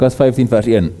Lukas 15 vers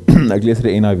 1, ek lees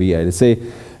die NIV uit, dit sê,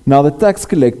 Now the tax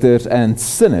collectors and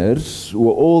sinners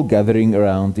were all gathering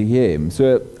around to hear him.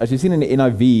 So, as jy sien in die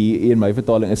NIV, in my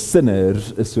vertaling, is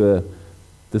sinners, is so,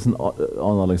 dis in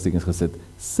aanhalingstekens gesit,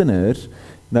 sinners,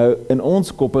 nou in ons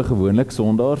koppe gewoonlik,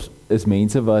 sondaars, is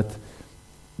mense wat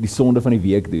die sonde van die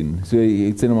week doen. So,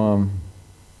 jy sê nou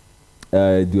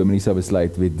maar, dominee sou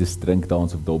besluit, weet, dis drink,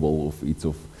 dans of dobbel, of iets,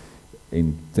 of,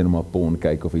 en sê nou maar porn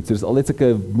kyk, of iets. So, dis altyd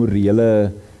sulke morele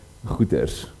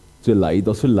goeders, so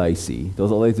daar's so luisie,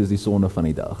 daar's altyd soos die sonde van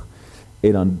die dag.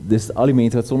 En dan, dis al die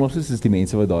mense wat sondaars is die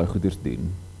mense wat daai goeders doen.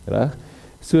 Reg?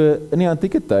 So, in die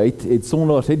antieke tyd, het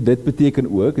sondaars, dit beteken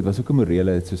ook, het was ook 'n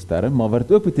morele soos term, maar wat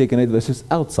het ook beteken het, was soos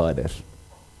outsiders.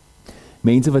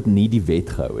 Mense wat nie die wet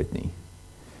gehou het nie.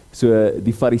 So,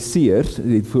 die fariseërs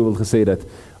het voorbeeld gesê dat,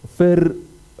 vir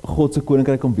God se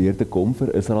koninkryk om weer te kom,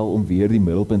 vir Israel om weer die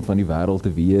middelpunt van die wêreld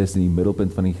te wees, en die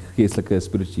middelpunt van die geestelike,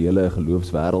 spirituele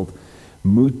geloofswêreld,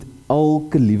 moet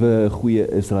elke liewe goeie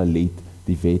Israeliet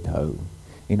die wet hou.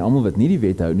 En almal wat nie die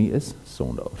wet hou nie, is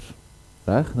sondaars.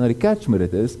 Reg? Nou die catch met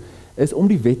dit is om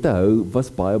die wet te hou, was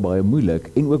baie, baie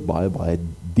moeilik, en ook baie, baie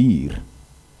duur.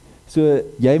 So,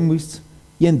 jy moes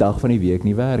een dag van die week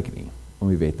nie werk nie, om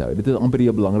die wet te hou. Dit is amper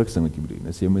die belangrikste ding wat jy moet doen,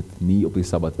 is jy moet nie op die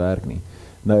Sabbat werk nie.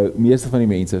 Nou, meeste van die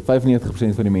mense,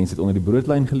 95% van die mense het onder die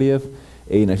broodlyn geleef,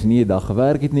 en as jy nie 'n dag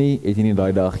gewerk het nie, het jy nie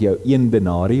daai dag jou 1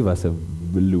 denarie, was 'n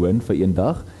beloon vir een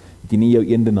dag, het jy nie jou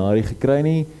 1 denarie gekry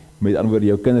nie, met ander woorde,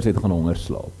 jou kinders het gaan honger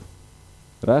slaap.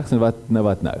 Regs, en wat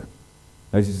nou?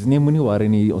 Nou, jy sê, nee, moenie worry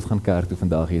nie, ons gaan kerk toe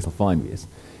vandag, jy sal fine wees.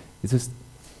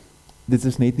 Dit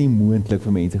is net nie moontlik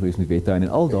vir mense gewees met wette, en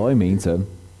al daai mense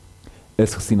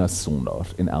is gesien as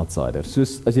sondaars en outsiders.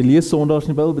 Soos, as jy lees sondaars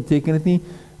in die Bybel, beteken dit nie,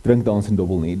 drink, dans en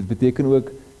dobbel nie. Dit beteken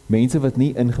ook, mense wat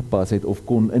nie ingepas het, of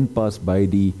kon inpas by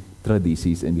die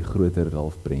tradisies in die groter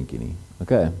halfprentjie nie.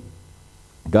 Okay.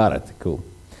 Got it, cool.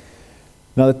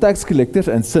 Now the tax collectors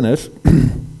and sinners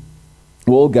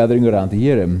were all gathering around to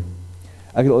hear him.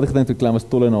 Ek het altyd gedink toe klein was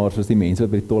tollenaars soos die mense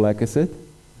wat by die tolhekke sit.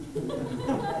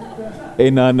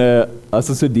 En dan, as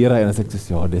ons so deurry, dan sê ek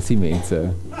so, ja, dis die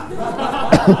mense.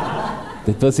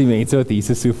 Dit was die mense wat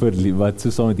Jesus so verlief, wat so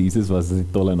saam met Jesus was, as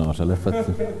die tollenaars, hulle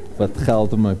wat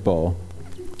geld om my pa.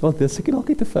 Want dit is seker dalk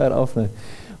nie te ver af nie.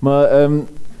 Maar,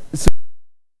 so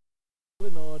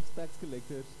tollenaars, tax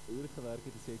collectors, hoe dit gewerk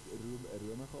het, is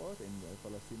Rome gehad, en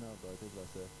Palestina op daai tyd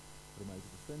was 'n Romeinse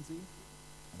provinsie,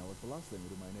 en daar was belasting,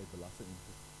 Romeine het belasting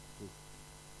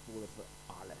ingevorderd vir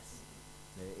alles,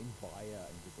 nee, en baie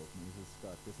eintlik ook, mense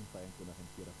skat tussen 25 en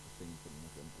 40% van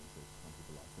die inkomste van die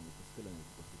belasting op verskillende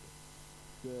tipe goede.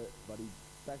 So, wat die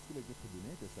tax collectors gedoen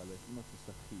het, is hulle iemand soos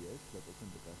Zacchaeus, wat ook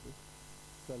in bekas is,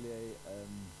 sal jy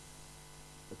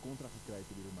 'n kontrak gekry het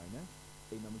by die Romeine,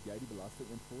 en dan moet jy die belasting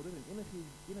invorder, en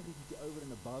enigiets wat jy over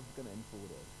en above kan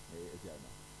invorder, is jou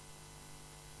nou.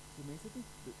 So mense het nie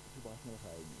so baie snel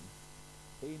gehou nie.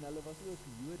 En hulle was ook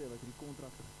Jode wat die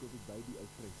kontrakte gekoop het by die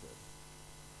oppressor.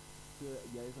 So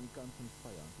jy is aan die kant van die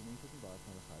vyand, so mense het nie baie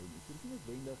snel gehou nie. So dit is nie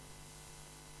noodwendig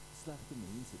slegte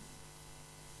mense nie.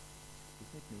 Dit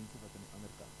is net mense wat aan die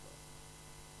ander kant was.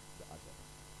 The other.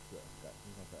 So, okay,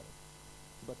 ons gaan verder.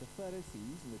 But the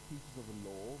Pharisees and the teachers of the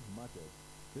law muttered,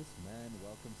 "This man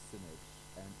welcomes sinners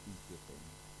and eats with them."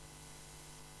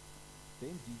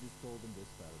 Then Jesus told them this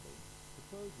parable.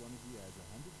 Suppose one of you has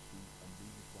 100 sheep and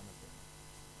loses one of them.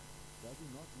 Does he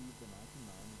not leave the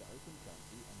 99 in the open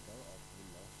country and go after the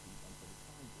lost sheep until he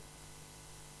finds it?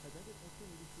 Now dat is ook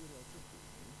nie die storie al sê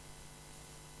nie.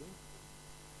 Denk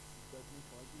dat jy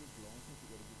vaak die glans net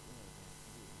oor die inhoud van die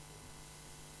storie.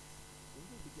 Denk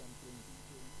jy 'n bietjie aan prentjie.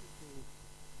 So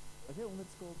as jy 100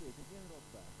 skape het en een raak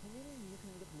weg, gaan jy nie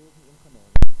 99 los en een gaan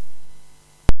haal nie.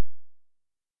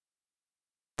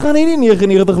 Gaan nie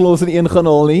 99 los en een gaan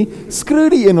haal nie. Skroe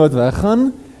die een wat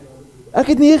weggaan. Ek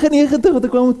het 99 wat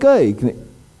ek wou moet kyk. Nee.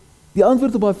 Die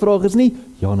antwoord op daai vraag is nie,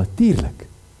 ja natuurlik.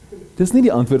 Dis nie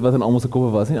die antwoord wat in almal se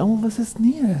koppe was nie. Almal was is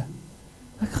nee.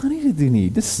 Ek gaan nie dit doen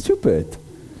nie. Dis stupid.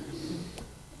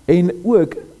 En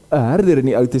ook 'n herder in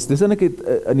die Ou Testament, dis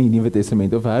eintlik in die Nuwe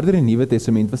Testament, of herder in die Nuwe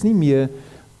Testament was nie meer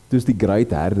soos die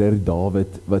great herder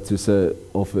Dawid wat soos 'n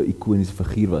ikoniese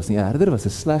figuur was nie. 'n Herder was 'n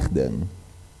sleg ding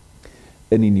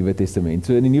in die Nuwe Testament.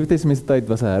 So in die Nuwe Testament tyd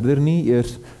was 'n herder nie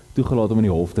eers toegelaat om in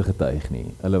die hof te getuig nie.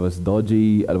 Hulle was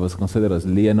dodgy, hulle was considered as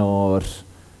leenaars,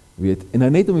 weet. En nou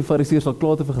net om die fariseërs al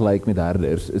klaar te vergelyk met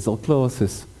herders, is al klaar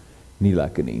soos nie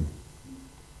lekker nie.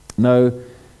 Nou,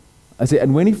 I say,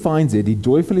 and when he finds it, he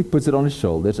joyfully puts it on his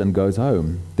shoulders and goes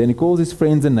home. Then he calls his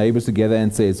friends and neighbors together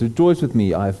and says, "Rejoice with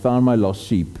me, I have found my lost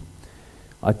sheep."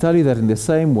 I tell you that in the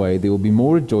same way there will be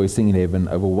more rejoicing in heaven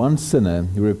over one sinner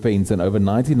who repents than over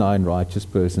 99 righteous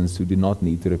persons who do not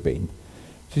need to repent.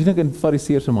 So jy dink in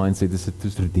Fariseërs se mindset is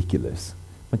dit ridiculous.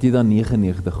 Want jy dan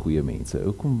 99 goeie mense.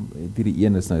 Hoekom die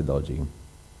een is nou dodgy?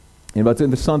 En wat so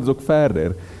interessant is ook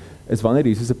verder, is wanneer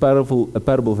Jesus 'n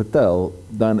parable vertel,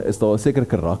 dan is daar sekere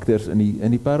karakters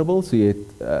in die parable. So jy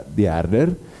het die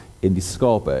herder en die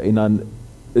skape. En dan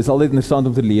is altyd interessant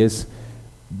om te lees,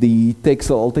 die teks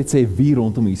sal altyd sê wie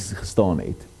rondom Jesus gestaan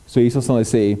het. So Jesus sal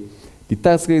sê, die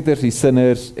taxcollectors, die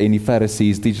sinners en die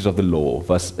Pharisees, teachers of the law,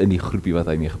 was in die groepie wat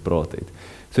hy mee gepraat het.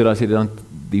 So as jy dan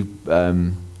die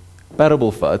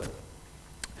parable vat,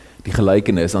 die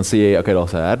gelykenis, dan sê jy, okay,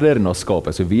 daar's 'n herder en daar's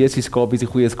skape. So wie is die skape, wie is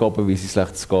die goeie skape, wie is die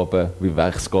slegte skape, wie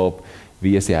wegskaap,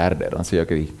 wie is die herder? Dan sê jy,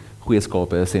 okay, die goeie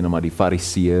skape sê nou maar die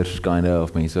Fariseërs,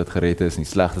 of mense wat gered is, en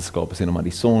die slegte skape sê nou maar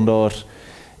die sondaars,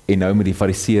 en nou met die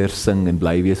Fariseërs sing en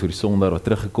bly wees oor die sondaar wat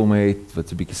teruggekom het, wat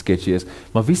so 'n bietjie sketchy is.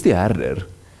 Maar wie is die herder?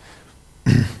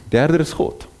 Die herder is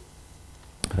God.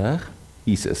 Reg?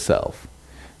 Jesus self.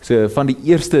 So van die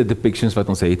eerste depictions wat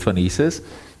ons het van Jesus,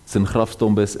 sin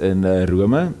grafstombes in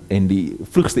Rome, en die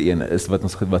vroegste een is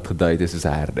wat gedui het is 'n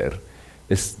herder.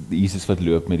 Is Jesus wat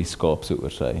loop met die skaap so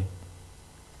oor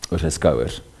sy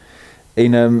skouers.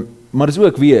 En maar dis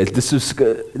ook weer, dis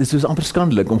soos amper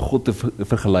skandelik om God te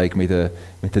vergelyk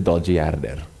met 'n dodgy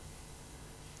herder.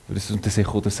 Dis om te sê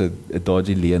God is 'n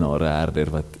dodgy leenaar, 'n herder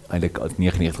wat eintlik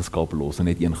 99 skape los en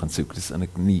net een gaan soek. Dis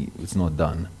eintlik nie, it's not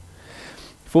done.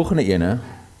 Volgende ene,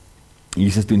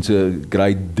 Jesus doen so 'n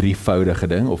great drievoudige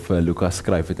ding, of Lukas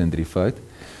skryf dit in drievoud.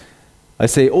 Hy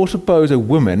sê, or suppose a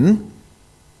woman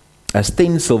has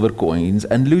 10 silver coins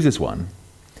and loses one.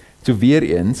 So weer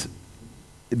eens,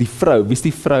 die vrou, wie is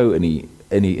die vrou in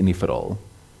die verhaal?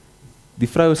 Die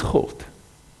vrou is God.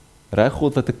 Reg,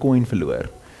 God wat 'n coin verloor.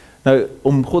 Nou,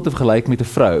 om God te vergelyk met 'n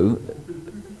vrou,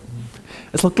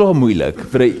 is al klaar moeilik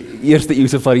vir 'n eerste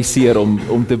eeuse fariseer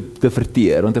om te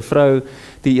verteer, want 'n vrou,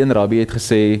 die een rabbi het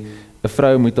gesê, 'n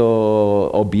vrou moet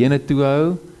haar bene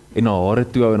toehou en haar hare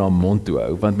toehou en haar mond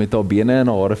toehou, want met haar bene en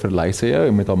haar hare verlei sy jou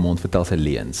en met haar mond vertel sy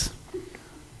leuns.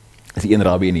 Dis die een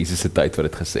rabbi in Jesus se tyd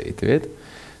wat dit gesê het, weet?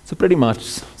 So pretty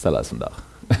much sal as vandag.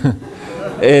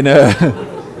 En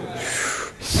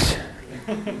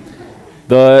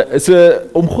so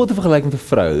om God te vergelyk met 'n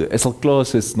vrou is al klaar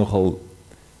soos nogal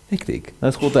hektiek.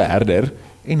 Nou is God 'n herder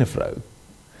en 'n vrou.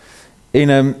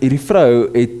 En hierdie vrou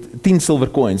het 10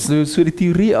 silver coins. So die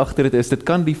teorie agter dit is, dit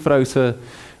kan die vrou se,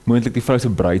 moontlik die vrou se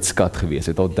bruidskat gewees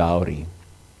het, haar dowry.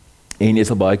 En jy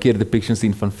sal baie keer depictions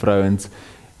sien van vrouens,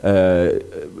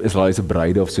 Israeliese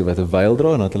bruide of so, wat 'n veil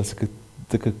dra, en dan het hulle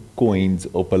sulke coins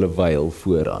op hulle veil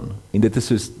vooraan. En dit is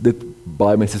soos,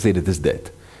 baie mense sê dit is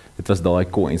dit. Dit was daai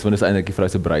coins, want dit is eintlik die vrou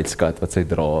se bruidskat wat sy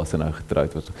dra as sy nou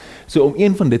getroud was. So om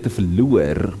een van dit te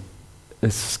verloor,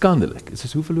 is skandelik.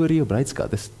 Soos, hoe verloor jy jou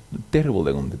bruidskat? Dis 'n terrible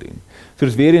ding om te doen. So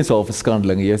dis weer eens half 'n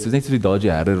skandeling. Jy is net so die dodgy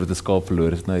herder wat 'n skaap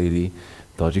verloor, is nou hierdie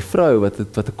dodgy vrou wat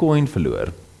 'n coin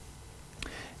verloor.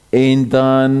 En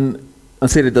dan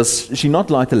sê dit, does she not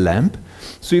light a lamp,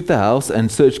 sweep the house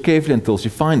and search carefully until she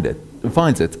finds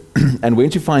it. And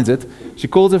when she finds it, she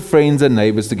calls her friends and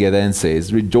neighbors together and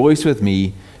says, "Rejoice with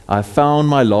me, I found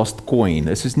my lost coin."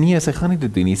 Dit is nee, sy gaan nie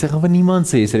dit doen nie. Sy gaan van niemand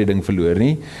sê sy het die ding verloor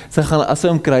nie. Sy gaan, as sy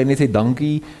hom kry, net sê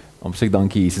dankie, sê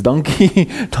dankie Jesus, dankie,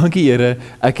 dankie Here,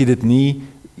 ek het dit nie,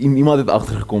 iemand het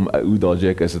agtergekom hoe dodgy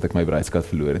ek is dat ek my bruidskat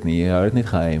verloor het nie. Jy hou dit net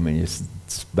geheim en jy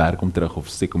berg hom terug of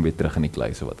steek hom weer terug in die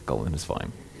klei, so wat kal, en dis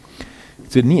fyn.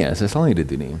 So nee, sy sal nie dit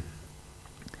doen nie.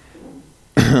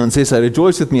 And says,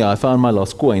 "Rejoice with me, I found my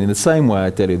lost coin. In the same way,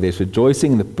 I tell you, there's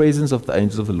rejoicing in the presence of the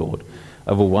angels of the Lord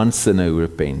over one sinner who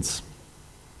repents."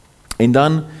 En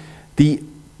dan die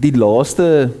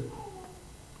laaste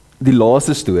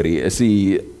storie is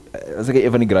as ek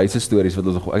een van die grootste stories wat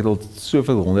ek het al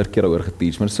soveel 100 keer oor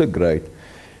geteach, maar so great,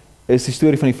 is die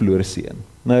storie van die verlore seun.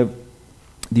 Nou,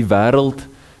 die wêreld,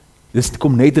 dis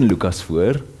kom net in Lukas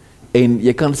voor, en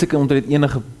jy kan seker omtrent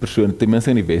enige persoon, ten minste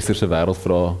in die westerse wêreld,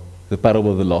 vra The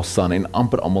Parable of the Lost Son, en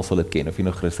amper almal sal dit ken, of jy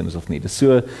nou Christen is of nie. Dis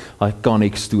so 'n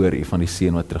iconic storie van die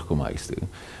seun wat terugkom huis toe.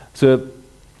 So,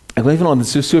 ek weet nie vanaand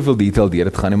soveel detail deur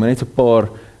dit gaan nie, maar net so 'n paar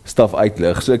staf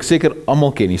uitlig. So ek seker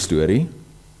almal ken die storie.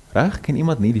 Reg? Ken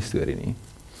iemand nie die storie nie?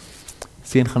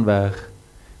 Seun gaan weg,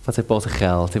 vat sy pa se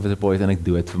geld, sê vir sy pa is eintlik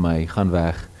dood vir my, gaan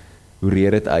weg,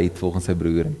 hoereer dit uit volgens sy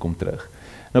broer en kom terug.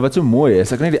 Nou wat so mooi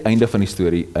is, ek kan net die einde van die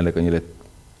storie eintlik aan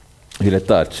julle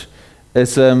touch,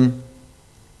 is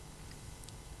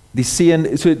die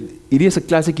seun, so hierdie is 'n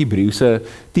klassiek Hebreëse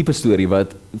tipe storie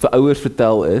wat vir ouers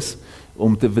vertel is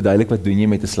om te verduidelik wat doen jy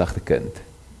met 'n slegte kind.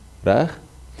 Reg?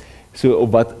 So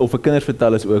of 'n kinders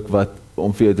vertel is ook wat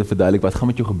om vir jou te verduidelik wat gaan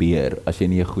met jou gebeur as jy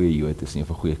nie 'n goeie Jood is nie of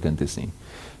 'n goeie kind is nie.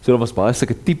 So daar was baie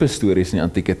sulke tipe stories in die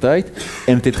antieke tyd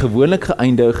en dit het gewoonlik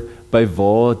geëindig by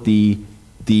waar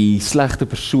die slegte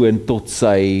persoon tot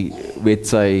sy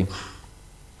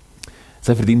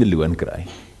verdiende loon kry.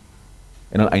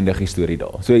 En dan eindig die storie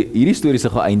daar. So hierdie storie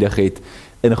sou geëindig het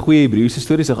in 'n goeie Hebreëse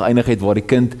storie sou geëindig het waar die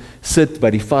kind sit by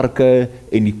die varke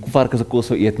en die varke se kos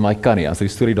sou eet, maar hy kan nie. As die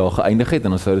storie daar geëindig het en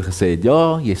dan sou dit gesê het,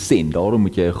 ja, jy sien, daarom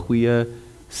moet jy 'n goeie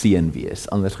seun wees,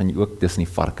 anders gaan jy ook tussen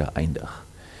die varke eindig.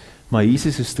 Maar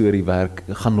Jesus se storie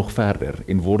gaan nog verder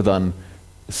en word dan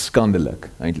skandelik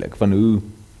eintlik van hoe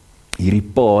hierdie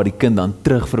pa die kind dan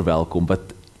terug verwelkom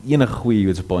wat enige goeie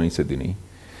Joodse pa nie sou doen nie.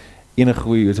 Enige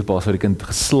goeie Joodse pa sou die kind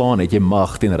geslaan het, jy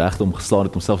mag ten regte om geslaan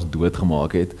het, homself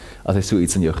doodgemaak het as hy so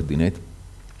iets aan jou gedoen het.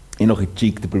 En nog die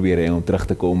cheek te probeer hê om terug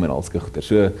te kom en al sulke goeie.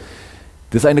 So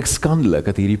dis eintlik skandelik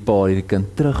dat hierdie pa hierdie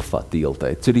kind terugvat die hele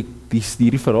tyd. So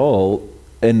hierdie verhaal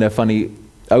in van die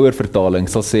ouer vertaling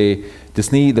sal sê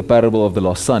dis nie the parable of the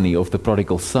lost son of the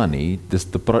prodigal son nie, dis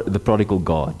the prodigal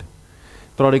God.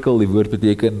 Prodigal, die woord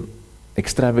beteken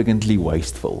extravagantly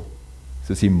wasteful.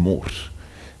 Soos die mors.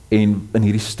 En in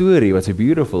hierdie storie wat so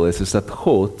beautiful is dat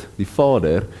God, die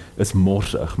Vader, is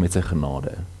morsig met sy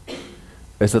genade.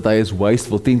 Is dat hy is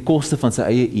wasteful ten koste van sy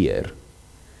eie eer.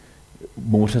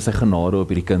 Mors hy sy genade op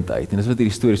hierdie kind uit. En dis wat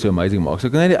hierdie storie so amazing maak. So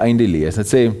ek kan net die einde lees. Dit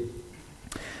sê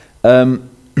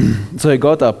so he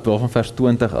got up, van vers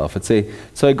 20 af, it say,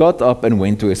 so he got up and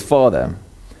went to his father.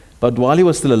 But while he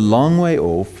was still a long way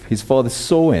off, his father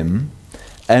saw him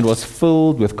and was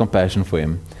filled with compassion for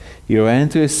him. He ran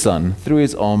to his son, threw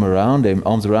his arms around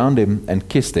him, and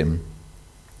kissed him.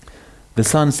 The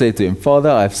son said to him, Father,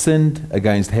 I have sinned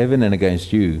against heaven and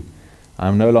against you. I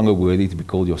am no longer worthy to be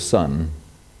called your son.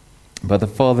 But the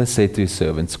father said to his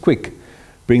servants, Quick,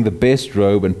 bring the best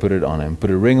robe and put it on him. Put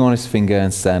a ring on his finger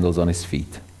and sandals on his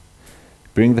feet.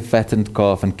 Bring the fattened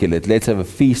calf and kill it. Let's have a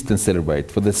feast and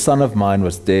celebrate. For the son of mine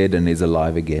was dead and is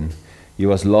alive again. He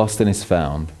was lost and is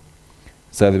found.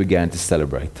 So they began to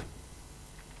celebrate.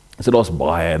 So daar's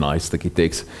baie nice stukkie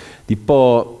teks. Die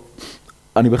pa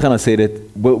aan die begin sê dit,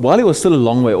 while he was still a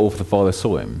long way off, the father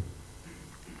saw him.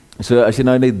 So as jy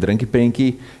nou net drink die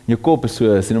prentjie, in jou kop is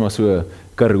so, sien maar so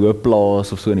Karoo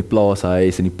plaas of so in die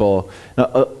plaashuis en die pa. Nou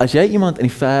as jy iemand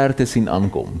in die verte sien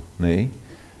aankom, nê,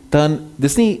 dan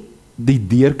dis nie die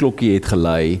deurklokkie het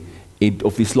gelei en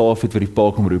of die slaaf het vir die pa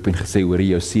kom roep en gesê hoor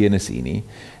jou seun is hier nie.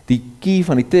 Die key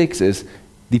van die teks is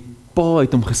die pa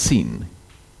het hom gesien.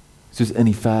 Soos in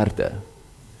die verte.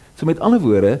 So met ander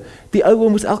woorde, die ou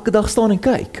moes elke dag staan en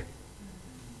kyk.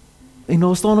 En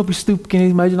daar staan op die stoep, kan jy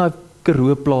imagine daai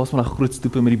Karoo plaas met daai groot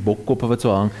stoepe met die bokkoppe wat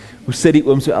so hang. Hoe sit die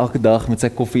oom so elke dag met sy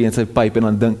koffie en sy pyp en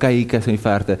dan dink kyk hy so in die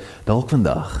verte, dalk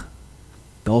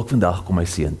vandag kom my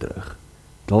seun terug.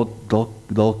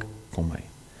 Dalk kom hy.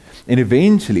 En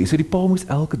eventually, so die pa moes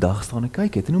elke dag staan en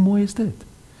kyk het. En hoe mooi is dit?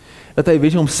 Dat hy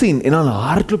weet jy hom sien en dan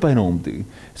hardloop hy na hom toe.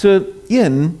 So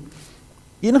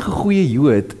enige goeie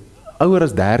Jood, ouer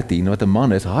as 13, wat 'n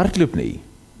man is, hardloop nie.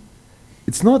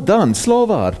 It's not done,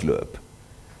 slawe hardloop.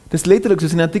 Dis letterlik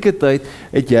soos in die antieke tyd,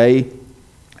 het jy,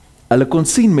 hulle kon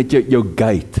sien met jou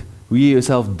gait, hoe jy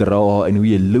jouself dra en hoe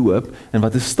jy loop, en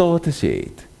wat 'n status jy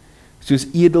het. Soos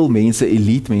edel mense,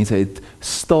 elite mense het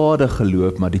stadig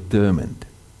geloop, maar determined.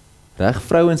 Reg,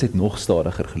 vrouens het nog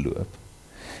stadiger geloop.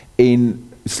 En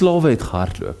slawe het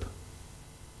gehardloop.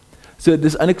 So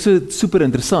dis eintlik so super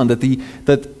interessant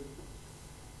dat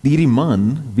hierdie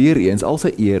man weer eens al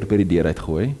sy eer by die deur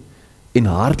uitgooi en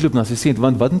hardloop na sy seun,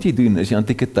 want wat moet jy doen as jy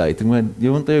antieke tyd? Jy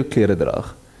moet jou klere dra.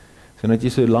 So net jy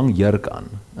so lang jurk aan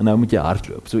en nou moet jy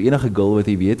hardloop. So enige girl wat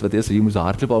jy weet wat is, jy moet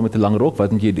hardloop al met 'n lang rok,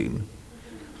 wat moet jy doen?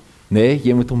 Nee,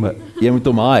 jy moet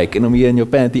hom hike en hom hier in jou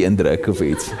panty indruk of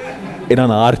iets. En dan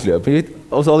hardloop. Jy weet,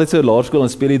 ons altyd so laerskool en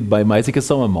speel dit by meisies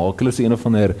saam en maak hulle so een of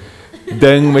ander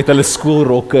ding met hulle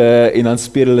skoolrokke en dan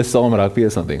speel hulle saam rugby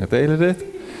of something. Het jy dit?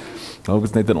 Nou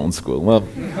is net in ons skool, maar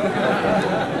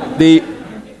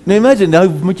nou imagine, nou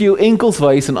moet jy jou enkels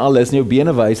wys en alles en jou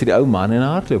bene wys die ou man en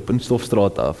hardloop in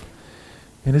Stofstraat af.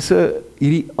 En dis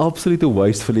hierdie absolute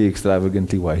wastefully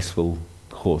extravagantly wasteful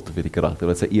God of hierdie karakter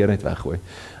wat sy eer net weggooi.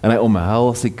 En hy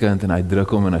omhels die kind en hy druk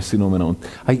hom en hy soen hom en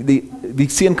die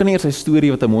seun kan nie eers sy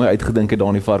storie wat hy mooi uitgedink het daar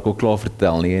in die vark klaar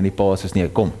vertel nie en die pa sê nee,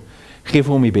 kom. Geef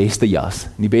hom die beste jas.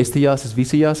 En die beste jas is wie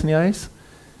se jas in die huis?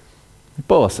 Die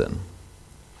pa se.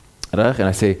 Reg, en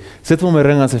hy sê, sit hom 'n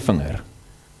ring aan sy vinger.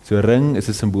 So 'n ring is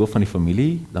 'n simbool van die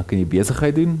familie, dan kan jy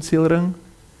besigheid doen, seelring.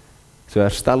 So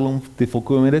herstel hom te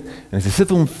volkome met dit. En hy sê, sit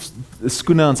hom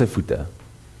skoene aan sy voete.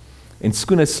 En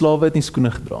skoene, slawe het nie skoene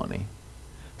gedra nie.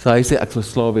 So hy sê, ek sal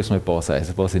slaaf wees my pa sê,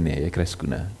 sy pa sê, nee, jy kry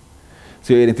skoene.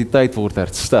 So jou identiteit word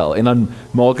herstel, en dan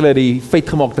maak hulle die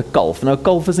vetgemaakte kalf. Nou,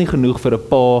 kalf is nie genoeg vir 'n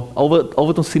pa, al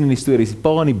wat ons sien in die storie, is die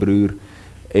pa en die broer,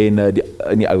 en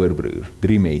die ouer broer,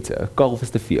 3 mense. 'n Kalf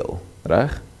is te veel,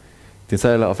 reg? Tensy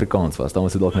hulle Afrikaans was, dan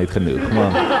was dit dalk net genoeg,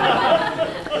 maar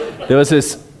dit was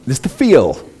dis te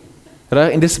veel,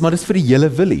 reg? En maar dis vir die hele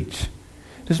village.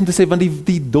 Dis om te sê, want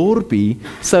die dorpie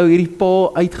sou hierdie pa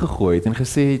uitgegooi het en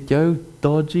gesê het, jou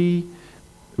Daji,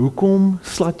 hoekom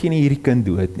slat jy nie hierdie kind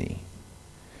dood nie?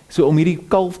 So om hierdie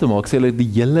kalf te maak, sê hulle, die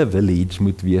hele village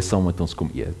moet wees saam met ons kom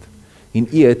eet. En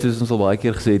eet, soos ons al baie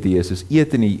keer gesê het, Jesus,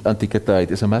 eet in die antieke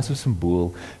tyd is 'n massive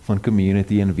symbool van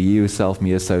community en wie jy jouself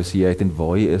mee associate en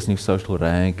waar jy is in jou social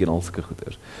rank en al sulke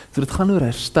goeders. So dit gaan oor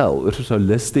herstel, oor soos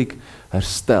holistiek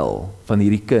herstel van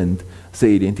hierdie kind se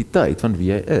identiteit van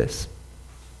wie hy is.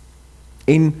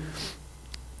 En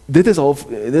dit is al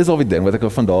die ding wat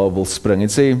ek van daar wil spring en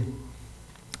sê,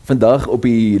 vandag op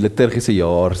die liturgiese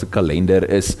jaar se kalender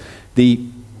is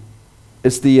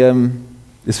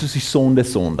soos die sonde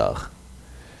Sondag.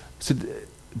 So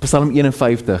Psalm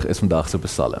 51 is vandag se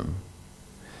Psalm.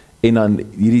 En dan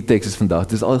hierdie teks is vandag,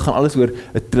 dit gaan alles oor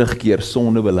 'n terugkeer,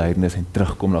 sondebelydenis en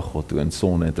terugkom na God toe, en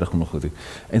sonde en terugkom na God toe.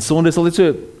 En sonde is altyd so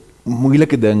 'n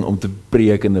moeilike ding om te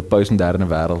preek in 'n postmoderne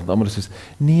wêreld. Dan is soos,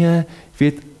 nee,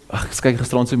 weet, ek kyk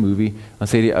gisteraan so 'n movie, dan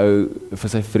sê die ou vir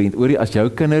sy vriend, oorie, as jou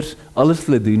kinders alles wat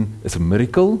hulle doen is 'n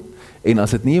miracle, en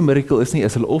as dit nie 'n miracle is nie,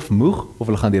 is hulle of moeg of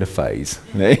hulle gaan deur 'n phase,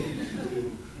 nee?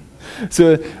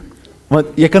 So, want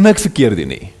jy kan niks verkeerd doen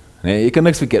nie. Nee, jy kan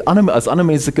niks verkeerd. As ander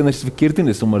mense se kinders verkeerd doen,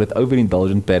 is omdat dit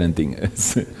overindulgent parenting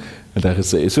is. Het hy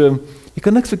gesê. So, jy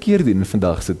kan niks verkeerd doen in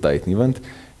vandag se tyd nie, want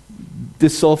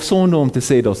dit is self sonde om te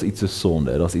sê daar's iets so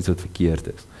sonde, daar's iets wat verkeerd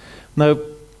is. Nou,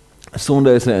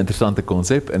 sonde is 'n interessante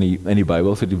konsep in die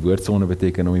Bybel, so die woord sonde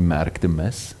beteken om die merk te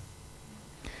mis.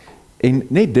 En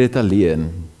net dit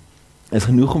alleen is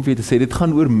genoeg om vir jou te sê, dit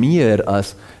gaan oor meer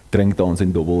as drink, dans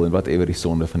en dobbel en whatever die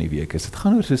sonde van die week is. Dit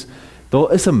gaan oor soos,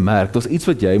 daar is 'n merk, daar's iets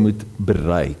wat jy moet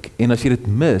bereik, en as jy dit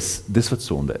mis, dis wat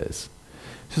sonde is.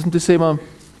 Soos om te sê, maar,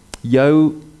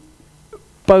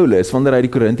 Paulus, wanneer hy die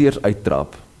Korintiërs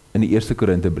uittrap, in die eerste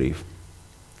Korintebrief,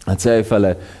 dan sê hy vir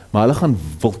hulle, maar hulle gaan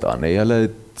wild aan, hulle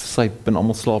syp en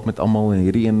almal slaap met almal, en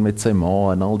hierdie een met sy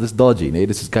ma, en al, dis dodgy,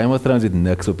 dis is Game of Thrones, het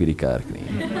niks op hierdie kerk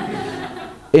nie.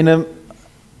 En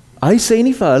hy sê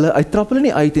nie vir hulle, hy trap hulle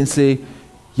nie uit en sê,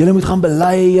 julle moet gaan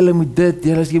bely, julle moet dit,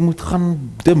 jy moet gaan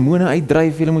demone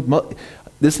uitdryf, julle moet,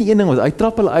 dis nie een ding wat, hy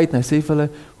trap hulle uit, en hy sê vir hulle,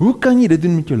 hoe kan jy dit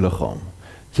doen met jou liggaam?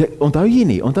 Onthou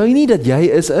jy nie dat jy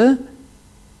is 'n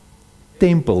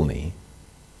tempel nie.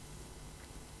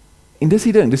 En dis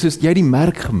die ding, dis soos jy die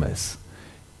merk gemis.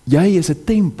 Jy is 'n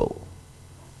tempel.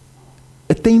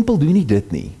 'n Tempel doen nie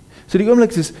dit nie. So die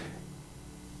oomblik is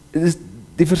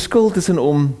die verskil tussen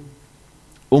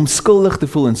om skuldig te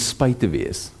voel en spyt te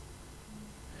wees.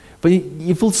 Want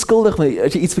jy voel skuldig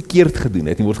as jy iets verkeerd gedoen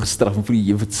het en word gestraf, en voel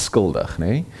jy word skuldig,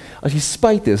 nee? As jy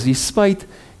spyt is,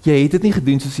 jy het dit nie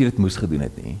gedoen soos jy dit moes gedoen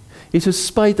het nie. Jy is so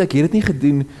spyt, ek het dit nie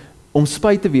gedoen om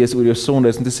spyt te wees oor jou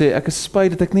sondes en te sê ek is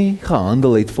spyt dat ek nie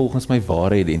gehandel het volgens my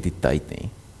ware identiteit nie.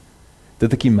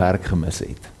 Dat ek die merk gemis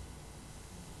het.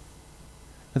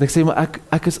 Dat ek sê maar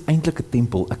ek is eintlik 'n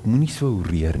tempel, ek moenie so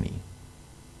horeer nie.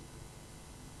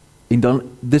 En dan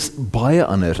dis baie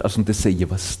anders as om te sê jy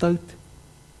was stout,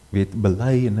 weet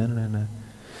bely en nee.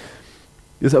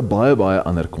 Dis 'n baie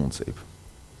ander konsep.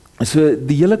 So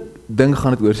die hele ding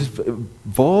gaan dit oor, soos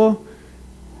waar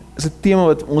is 'n tema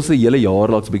wat ons die hele jaar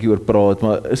lank 'n bietjie oor praat,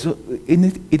 maar is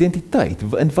identiteit.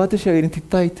 En wat is jou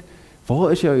identiteit?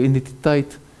 Waar is jou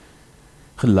identiteit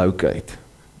gelouheid?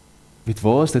 Weet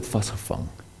waar is dit vasgevang?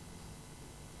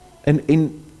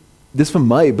 En dis vir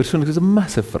my persoonlik is 'n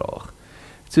massive vraag.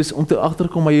 Soos om te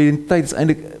agterkom maar jou identiteit is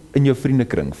eintlik in jou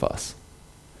vriendekring vas.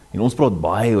 En ons praat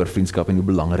baie oor vriendskap en hoe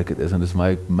belangrik dit is, en dit is vir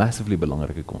my 'n massively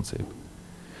belangrike konsep.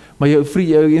 Maar jou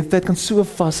identiteit kan so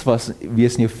vas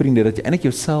wees in jou vriende, dat jy eintlik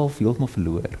jouself heeltemal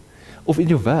verloor. Of in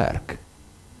jou werk.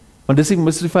 Want dis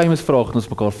die famous vraag wat ons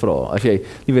mekaar vra, as jy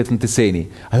nie weet om te sê nie,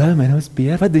 hallo, my naam is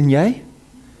Beer, wat doen jy?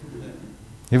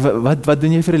 Wat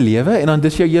doen jy vir 'n lewe? En dan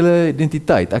dis jou hele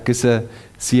identiteit. Ek is 'n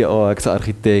CA, ek is 'n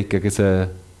argitek, ek is 'n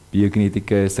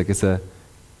biokineticus, ek is 'n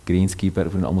greenskeeper,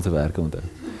 vir almal te werk onthou.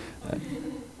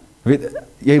 Weet,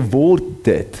 jy word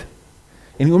dit.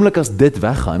 En die oomblik as dit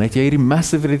weggaan, het jy hierdie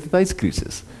massive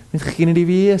identiteitskrisis. Net geen idee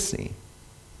wie jy is nie.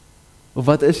 Of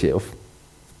wat is jy? Of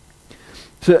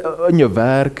so in jou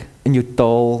werk, in jou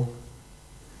taal.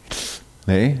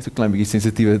 Nee, so 'n klein bietjie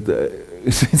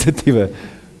sensitiewe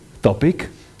topic.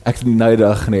 Ek nou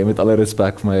dag, nee, met alle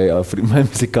respek vir my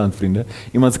musikantvriende.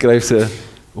 Iemand skryf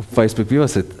op Facebook, wie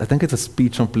was dit? Ek dink dit was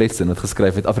Speech on Pleasant wat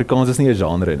geskryf het, Afrikaans is nie 'n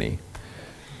genre nie.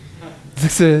 Dus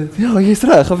ek sê, ja, jy's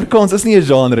reg, Afrikaans is nie 'n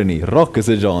genre nie. Rock is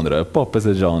 'n genre, pop is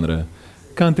 'n genre,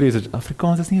 country is 'n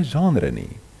Afrikaans is nie 'n genre nie.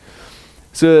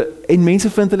 So, en mense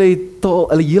vind hulle taal,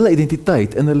 hulle hele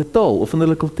identiteit in hulle taal of in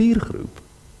hulle kultuurgroep.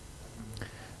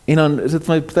 En dan is dit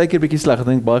vir my partykeer bietjie sleg, ek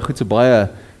dink baie goed so baie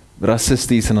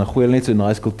rassisties en dan gooi hulle net so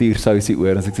nice kultuursousie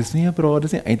oor en so ek sê nee bra,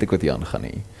 dis nie eintlik wat hier aangaan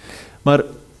nie. Maar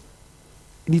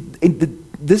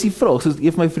dis die vraag, soos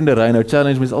een van my vriende Ryan nou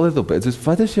challenge my is altyd op het, soos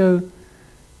wat is jou,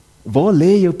 waar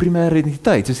lê jou primêre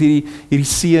identiteit? Soos hierdie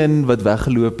seun wat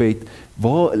weggeloop het,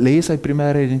 waar lê sy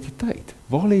primêre identiteit?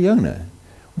 Waar lê joune?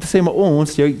 Om te sê maar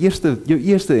ons, jou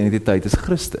eerste identiteit is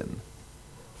Christen,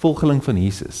 volgeling van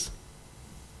Jesus.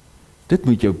 Dit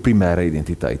moet jou primêre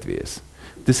identiteit wees.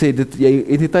 Te sê, jou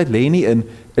identiteit lê nie in,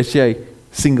 is jy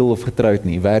single of getroud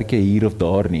nie, werk jy hier of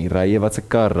daar nie, ry jy, wat se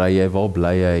kar ry jy, waar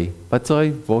bly jy, wat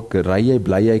sê, waar ry jy,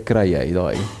 bly jy, kry jy,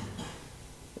 daai.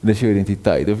 Dis jou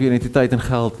identiteit, of jou identiteit in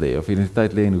geld lê, of jou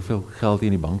identiteit lê in hoeveel geld jy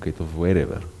in die bank het, of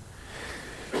wherever.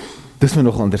 Dis my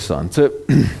nogal interessant. So,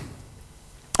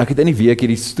 ek het in die week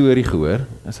hierdie storie gehoor,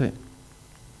 en sê,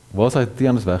 waar is hy,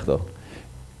 Tian is weg daar?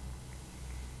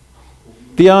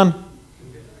 Tian?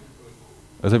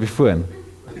 Is op die foon?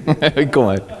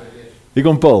 Kom uit. Hier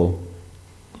kom Paul.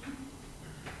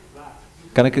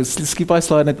 Kan ek skiep hy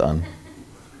slide net aan?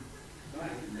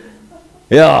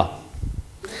 Ja.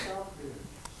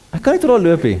 Ek kan nie daar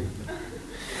loop nie.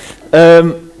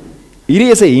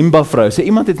 Hierdie is 'n Himba vrou. So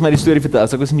iemand het my die storie vertel.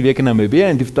 So ek was in die week in Namibië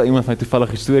en die vertel iemand van my toevallig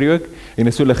die storie ook en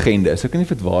is so legende. So ek weet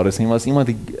nie of dit waar is nie, maar as iemand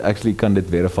actually kan dit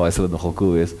verify, sal dit nogal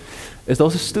cool wees. Is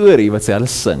daar 'n storie wat sê hulle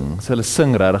sing. So hulle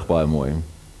sing regtig baie mooi.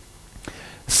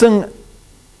 Sing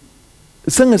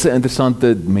is 'n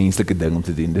interessante menslike ding om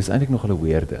te doen. Dis eintlik nog 'n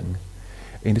weird ding.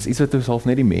 En dis iets wat ons half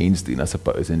net die mens doen as 'n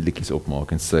pause en liedjies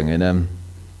opmaak en sing. En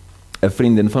 'n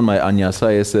vriendin van my, Anja,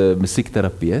 sy is 'n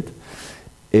musiekterapeut.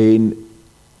 En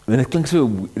dit klink so,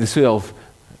 dit is so half,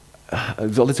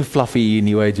 dit is altyd so fluffy,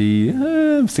 new age,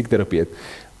 musiekterapeut.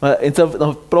 Maar en so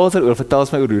dan praat sy oor, vertel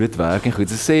sy my oor hoe dit werk en goed.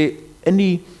 Sy sê in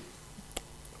die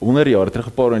 100 jaar terug,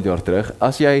 'n paar honderd jaar terug,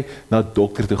 as jy na 'n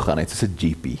dokter toe gaan, soos 'n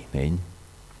GP, nee,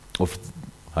 of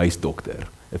huisdokter,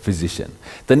 'n physician,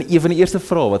 dan een van die eerste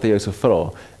vrae wat hy jou sou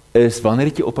vra, is wanneer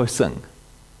het jy ophou sing?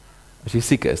 As jy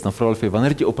siek is, dan vra hulle vir jou,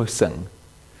 wanneer het jy ophou sing?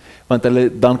 Want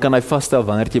dan kan hy vasstel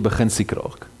wanneer het jy begin siek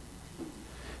raak.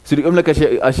 So die oomblik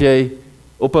as jy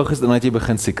ophou gesing, dan het jy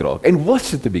begin siek raak. En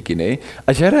watch dit 'n bietjie, nê?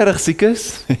 As jy regtig siek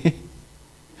is,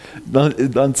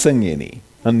 dan sing jy nie.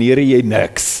 Dan neer jy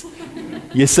niks.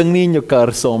 Jy sing nie in jou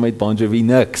kar saam met Bon Jovi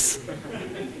niks.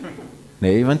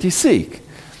 Nee, want jy siek.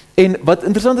 En wat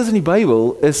interessant is in die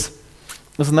Bybel is,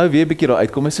 as nou weer 'n bietjie daar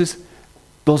uitkom, is soos,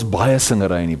 daar's baie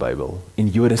singery in die Bybel, en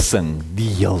Jode sing die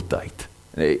heeltyd.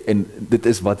 Nee, en dit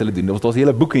is wat hulle doen. Daar's 'n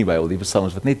hele boek in die Bybel, die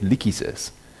Psalms, wat net liedjies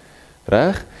is.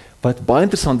 Reg? Wat baie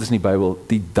interessant is in die Bybel,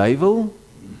 die duiwel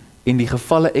en die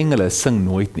gevalle engele sing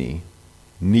nooit nie.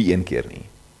 Nie een keer nie.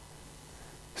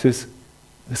 Soos,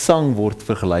 sang word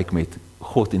vergelyk met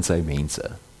God en sy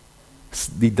mense.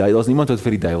 Daar's niemand wat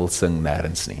vir die duiwel sing,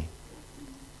 nêrens nie.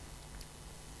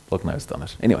 Wat nou is het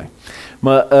anders. Anyway.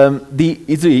 Maar die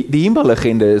Himba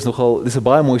legende is nogal, dis 'n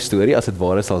baie mooi storie, as dit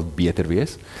waar is, sal dit beter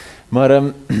wees.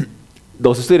 Maar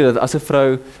daar's 'n storie dat as 'n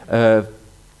vrou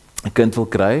 'n kind wil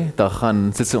kry,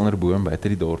 dan sit sy onder 'n boom buite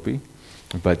die dorpie,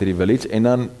 buite die village, en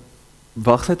dan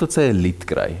wag sy tot sy 'n lied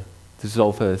kry. Dit is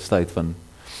al vir 'n tyd van,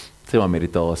 sê maar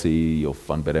meditasie, of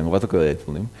aanbidding, of wat ook al jy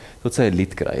wil noem, tot sy 'n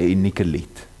lied kry, 'n unieke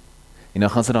lied. En dan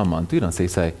gaan sy na 'n man toe, dan sê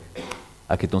sy,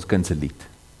 ek het ons kind se lied.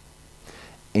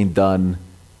 En dan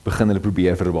begin hulle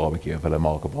probeer vir 'n barbecue, of hulle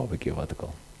maak 'n barbecue, wat ook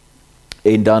al.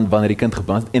 En dan, wanneer die kind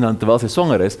geband, en dan terwyl sy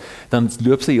swanger is, dan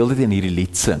loop sy heeltyd in hierdie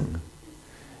lied sing.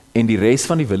 En die res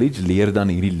van die village leer dan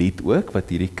hierdie lied ook, wat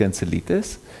hierdie kind se lied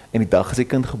is, en die dag as die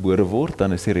kind gebore word,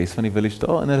 dan is die res van die village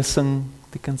daar, en hulle sing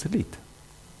die kind se lied.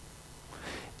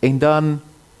 En dan,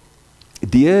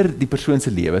 deur die persoon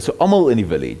se lewe, so almal in die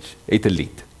village, het 'n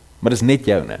lied, maar dis net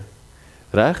joune,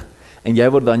 reg? En jy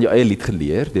word dan jou eie lied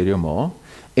geleer, deur jou ma,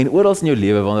 en oral in jou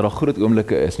lewe, wanneer daar groot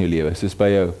oomblikke is in jou lewe, soos by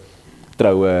jou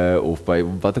troue, of by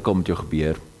wat ook al met jou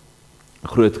gebeur,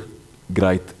 groot,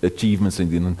 great achievements en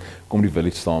doen, dan kom die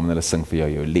village saam en hulle sing vir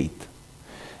jou lied.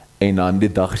 En dan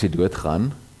die dag as jy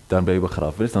doodgaan, dan by jou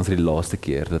begrafenis, dan is dit die laaste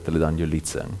keer dat hulle dan jou lied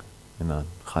sing. En dan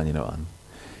gaan jy nou aan.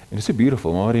 En dit is so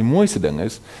beautiful, maar die mooiste ding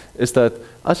is dat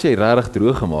as jy regtig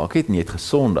droog gemaak het en jy het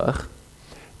gesondig,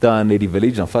 dan het die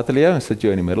village, dan vat hulle jou en sit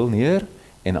jou in die middel neer,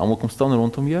 en almal kom staan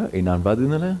rondom jou, en dan wat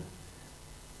doen hulle?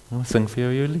 Dan sing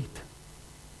vir jou lied.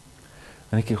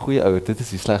 En ek goeie ouer, dit is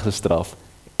die slegste straf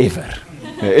ever.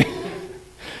 Nee.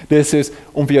 Dis soos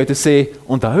om vir jou te sê,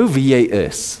 onthou wie jy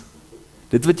is.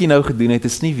 Dit wat jy nou gedoen het,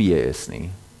 is nie wie jy is nie.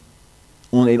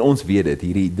 En ons weet dit,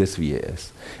 dis wie jy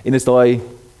is. En is daai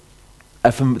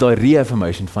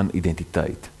reaffirmation van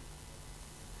identiteit.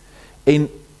 En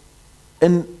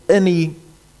in die,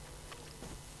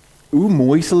 hoe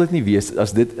mooi sal dit nie wees,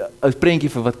 as dit, as prentjie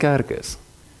vir wat kerk is.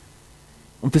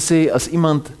 Om te sê, as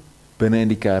iemand binne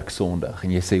in die kerk Sondag,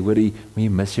 en jy sê, hoorie, maar jy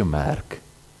mis jou merk.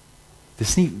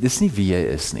 Dis nie wie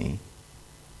jy is nie.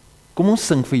 Kom ons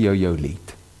sing vir jou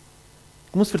lied.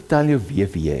 Kom ons vertel jou wie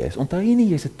jy is. Onthou jy nie,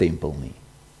 jy's 'n tempel nie.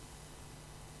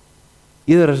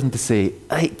 Eerder as om te sê,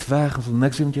 uit weg, ons wil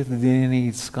niks met jou te doen nie,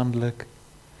 iets skandelik.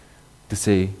 Te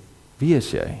sê, wie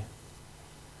is jy?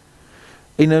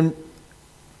 En dan,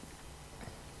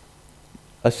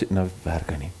 as jy, nou werk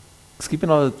hy nie. Skiep jy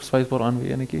nou spysbaar aan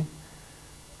weer enetjie?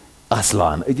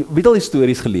 Aslan, het jy al die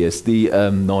stories gelees, die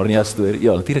Narnia storie?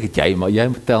 Ja, natuurlijk het jy, maar jy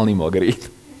vertel nie Marguerite.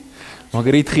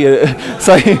 Marguerite gee,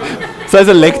 sy's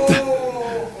 'n lektor.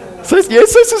 Sy's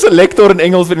soos 'n lektor in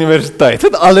Engels vir die universiteit. Sy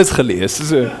het alles gelees.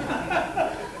 So.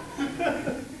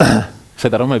 Sy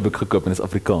het daarom my boek gekoop en is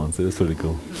Afrikaans, dit is really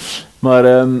cool.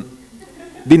 Maar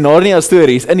die Narnia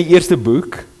stories in die eerste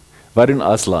boek, wat doen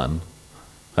Aslan?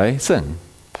 Hy sing.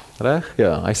 Reg?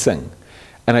 Ja, hy sing.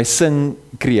 En hy sing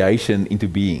creation into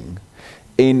being.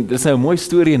 En dit is nou 'n mooi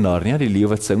storie in Narnia, die leeu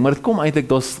wat sing, maar dit kom eintlik,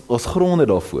 daar's gronde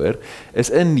daarvoor, is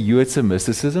in Joodse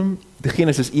mysticism, die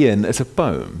Genesis 1 is 'n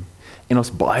poem. En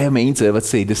ons baie mense wat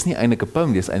sê, dis nie eintlik 'n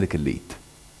poem, dis eintlik 'n lied.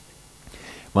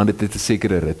 Want dit het 'n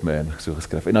sekere ritme in so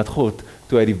geskryf. En dat God,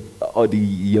 toe hy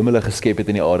die hemele geskep het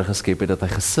en die aarde geskep het, dat hy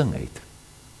gesing het.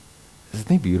 Is dit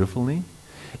nie beautiful nie?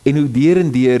 En hoe deur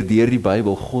en deur die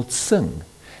Bybel God sing.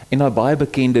 En daai baie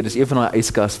bekende, dis een van daai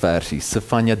yskas versies,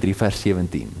 Sefanja 3 vers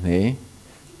 17, nê?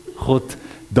 God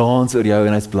dans oor jou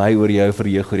en hy's bly oor jou,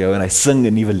 verheug oor jou en hy sing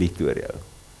 'n nuwe lied oor jou.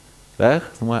 Reg?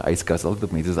 Dis my yskas, altyd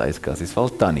op mense se yskas. Dis val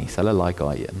tannies, hulle like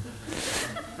daai een.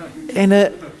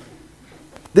 En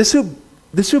dis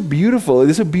so beautiful,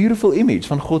 dis 'n beautiful image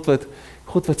van God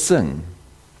wat sing.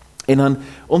 En dan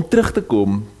om terug te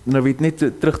kom, nou weet net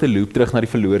terug te loop terug na die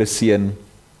verlore seun.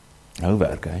 Nou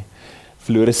werk hy.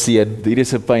 Verlore seun, hier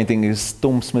is 'n painting,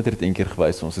 Tom Smith het eendag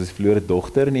gewys, ons is die verlore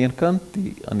dogter aan die een kant,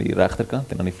 aan die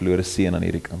regterkant en aan die verlore seun aan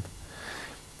hierdie kant.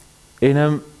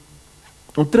 En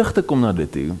om terug te kom na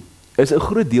dit toe, is 'n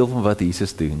groot deel van wat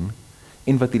Jesus doen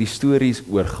en wat hierdie stories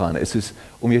oorgaan, is soos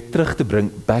om jou terug te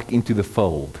bring back into the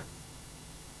fold.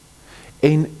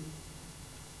 En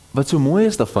wat so mooi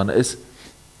is daarvan is,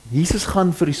 Jesus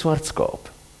gaan vir die swart skaap.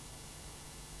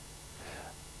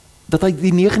 Dat hy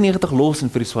die 99 los en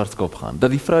vir die swart skaap gaan, dat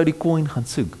die vrou die koin gaan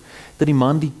soek, dat die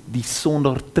man die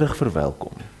sondaar terug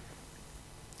verwelkom.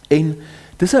 En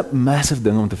dis 'n massive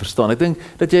ding om te verstaan. Ek dink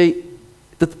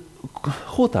dat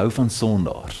God hou van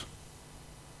sondaars.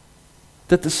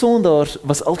 Dat die sondaars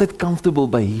was altyd comfortable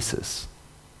by Jesus.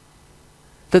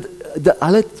 Dat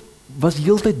hulle was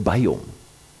heeltyd by hom.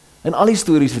 En al die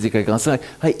stories wat jy kyk, dan sê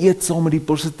hy eet saam met die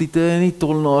prostituie en die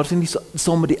tollenaars en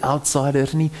saam met die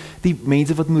outsiders en die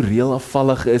mense wat moreel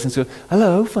afvallig is en so. Hulle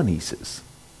hou van Jesus.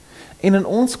 En in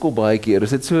ons kop baie keer is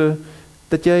dit so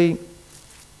dat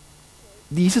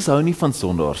Jesus hou nie van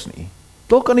sondaars nie.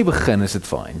 Dalk aan die begin is dit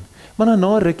fyn, maar dan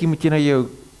na rukkie moet jy nou jou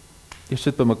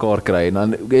sit by mekaar kry en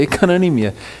dan jy kan nou nie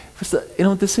meer. En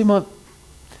om te sê maar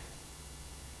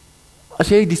as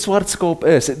jy die swart skaap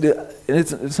is, dit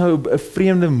is nou 'n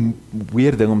vreemde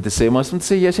weird ding om te sê, maar as om te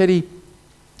sê, as jy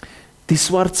die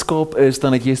swart skaap is,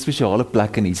 dan het jy 'n spesiale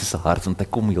plek in Jesus se hart, want hy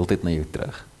kom heeltyd na jou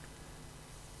terug.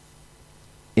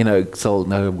 En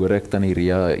nou, hoor ek dan die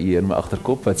Ria hier in my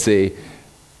agterkop, wat sê,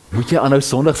 moet jy aanhou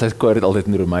Sondag, sy quote dit altyd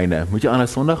in Romeine, moet jy aanhou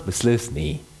Sondag? Beslis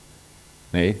nie.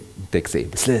 Nee, teks sê,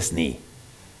 beslis nie.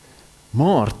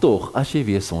 Maar tog, as jy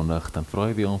weer Sondag, dan vra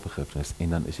jy weer om vergifnis, en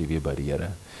dan is jy weer by die Here.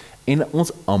 En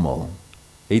ons almal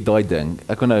het daai ding,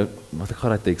 ek gaan nou, wat ek gaan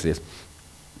daai teks lees,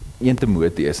 1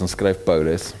 Timoteus, ons skryf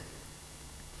Paulus,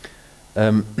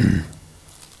 ek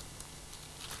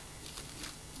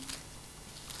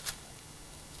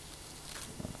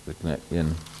nou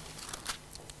 1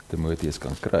 Timoteus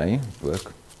kan kry,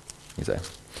 ook, hier sê,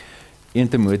 1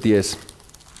 Timoteus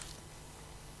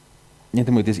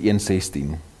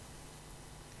 1:16,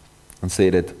 dan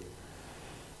sê dit,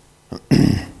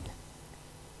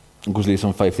 ek lees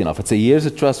van 15 af, it says, here's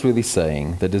a trustworthy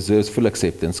saying that deserves full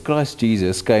acceptance. Christ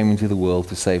Jesus came into the world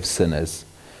to save sinners,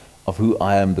 of who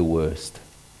I am the worst.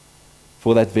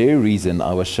 For that very reason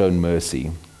I was shown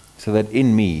mercy, so that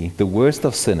in me, the worst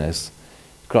of sinners,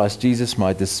 Christ Jesus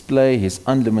might display his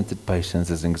unlimited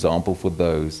patience as an example for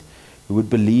those who would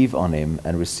believe on him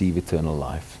and receive eternal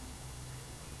life.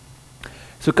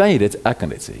 So kan jy dit, ek kan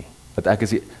dit sê, dat ek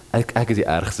is die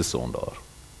ergste sondaar.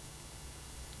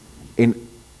 En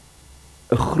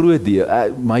 'n groot deel,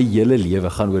 my hele lewe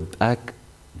gaan oor ek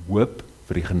hoop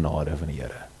vir die genade van die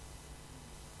Here.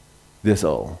 Dis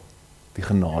al, die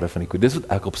genade van die Koning. Dis wat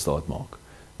ek op staat maak.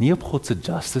 Nie op God se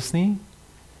justice nie.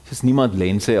 Soos niemand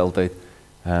len sê altyd,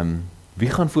 wie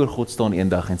gaan voor God staan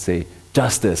eendag en sê,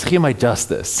 justice, gee my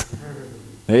justice.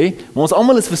 Nee? Maar ons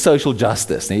almal is vir social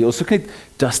justice, nee? Ons soek net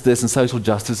justice en social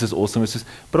justice is awesome. Soos,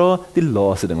 bra, die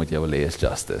laaste ding wat jy wil hê is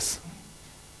justice.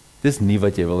 Dis nie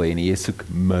wat jy wil hê nie, jy soek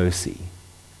mercy.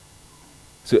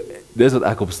 So, dis wat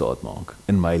ek op staat maak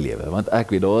in my lewe, want ek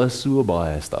weet, daar is so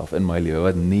baie staf in my lewe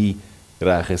wat nie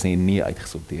reg is nie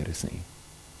uitgesorteer is nie.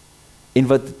 En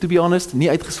wat, to be honest, nie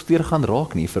uitgesorteer gaan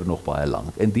raak nie vir nog baie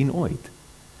lank, indien ooit.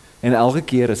 En elke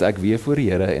keer is ek weer voor die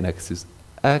Here en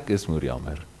ek is moer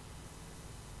jammer.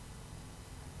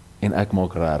 En ek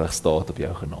maak regtig staat op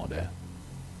jou genade.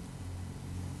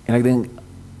 En ek dink,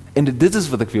 en dit is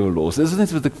wat ek vir jou los, dit is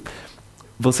net wat ek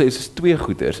wil sê, soos twee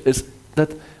goeders, is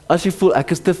dat as jy voel,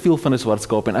 ek is te veel van 'n swart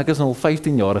skaap, en ek is al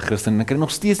 15 jaar Christen, en ek het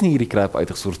nog steeds nie hierdie crap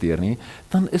uitgesorteer nie,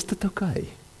 dan is dit okay.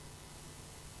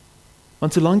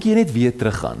 Want solank jy net weer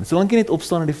teruggaan, solank jy net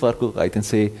opstaan in die varkhok uit en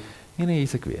sê, nee, hier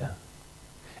is ek weer.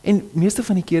 En meeste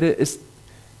van die kere is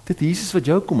dit Jesus wat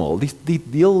jou kom haal,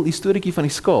 die storieetjie van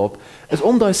die skaap, is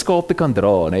om daai skaap te kan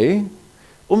dra, nee?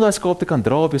 Om daai skaap te kan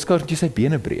dra op jou skouers, dat jy sy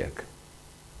bene breek.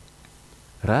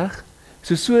 Reg?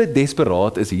 So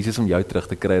desperaat is Jesus om jou terug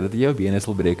te kry, dat hy jou bene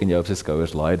sal breek en jou op sy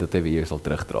skouers laai, dat hy weer jou sal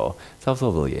terugdra, selfs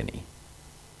al wil jy nie.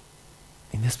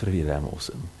 En dis pretty damn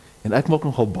awesome. En ek maak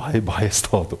nogal baie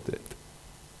staat op dit.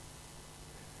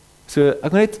 So,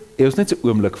 ek wil net so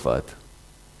oomblik vat.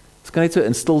 Ons kan net so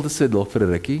in stilte sit, dalk vir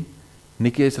 'n rukkie.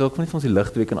 Nikkie, jy sal ook net vir ons die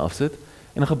lig 2 kan afsit,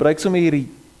 en dan gebruik sommer hierdie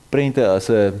prente as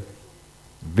 'n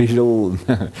visual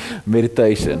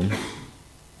meditation.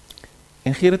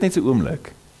 En gee dit net so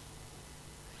oomblik.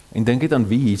 En dink net aan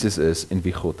wie Jesus is en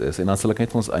wie God is, en dan sal ek net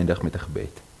vir ons eindig met 'n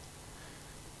gebed.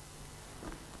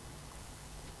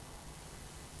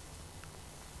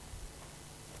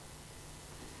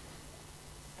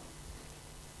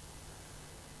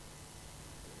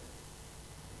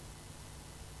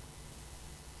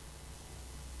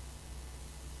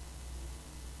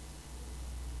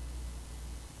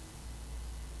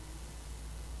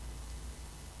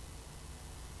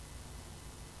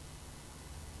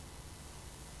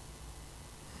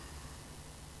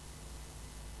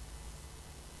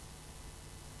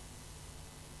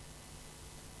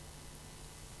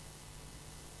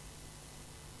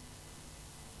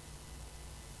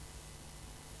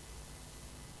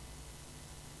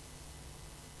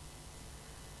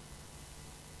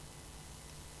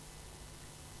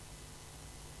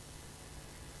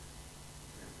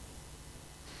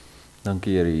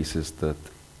 Dankie Here Jesus dat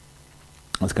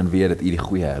ons kan weet dat U die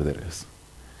goeie herder is,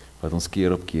 wat ons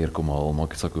keer op keer kom haal, maak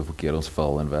nie saak hoeveel keer ons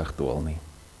val en wegdwaal nie.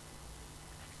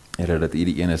 Here, dat U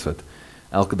die een is wat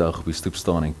elke dag op die stoep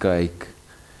staan en kyk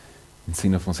en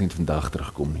sien of ons nie vandag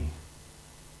terugkom nie.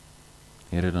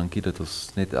 Here, dankie dat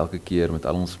ons net elke keer met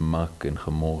al ons mak en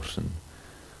gemors en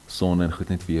sonde en goed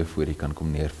net weer voor U kan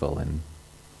kom neerval en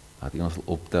dat U ons sal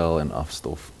optel en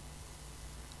afstof.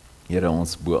 Here,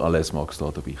 ons bo alles maak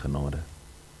staat op U genade.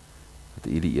 Dat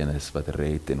U die een is wat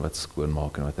red en wat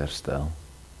skoonmaak en wat herstel.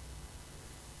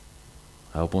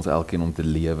 Help ons elkeen om te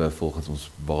lewe volgens ons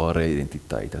ware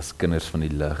identiteit, as kinders van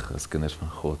die lig, as kinders van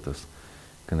God, as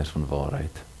kinders van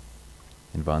waarheid.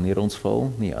 En wanneer ons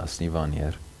val, nie as nie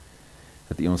wanneer,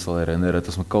 dat U ons sal herinner, dat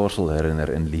ons mekaar sal herinner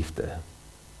in liefde,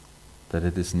 dat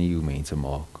dit is nie hoe mense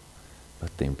maak,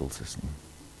 wat tempels is nie.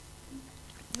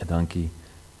 En dankie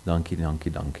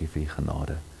vir U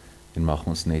genade, en mag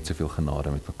ons net soveel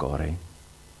genade met mekaar hê.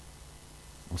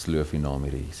 Ons loof U naam,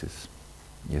 Here Jesus.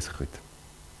 U is goed.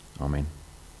 Amen.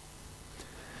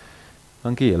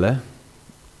 Dankie julle.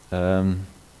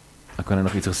 Ek kan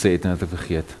nog iets gesê het en het ek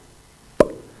vergeet.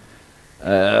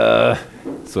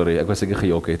 Sorry, ek was seker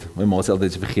gejok het. My ma sê altyd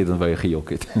as jy vergeet dan wou jy gejok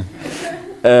het.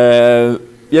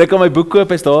 Julle kan my boek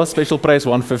koop, is daar, special price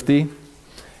 $150.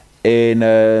 En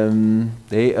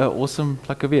hey, awesome,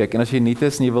 lekker week. En as jy nie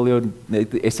is en jy wil jou net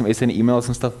SMS en e-mails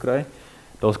en stuff kry,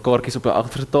 daar's kaartjies op jou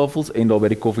agtertafels en daar by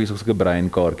die koffie is ook sulke brein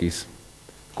kaartjies.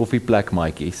 Koffieplek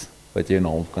maatjies wat jy jou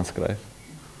naam kan skryf.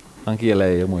 Dankie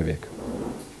julle, 'n mooi week.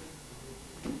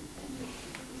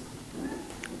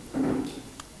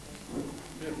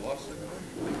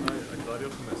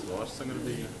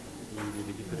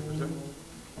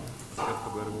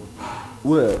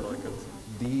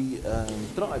 Die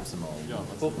tribes en al. Ja,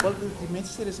 wat die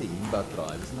mense sê dis 'n Himba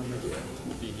tribe, is nou nie weer.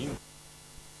 Die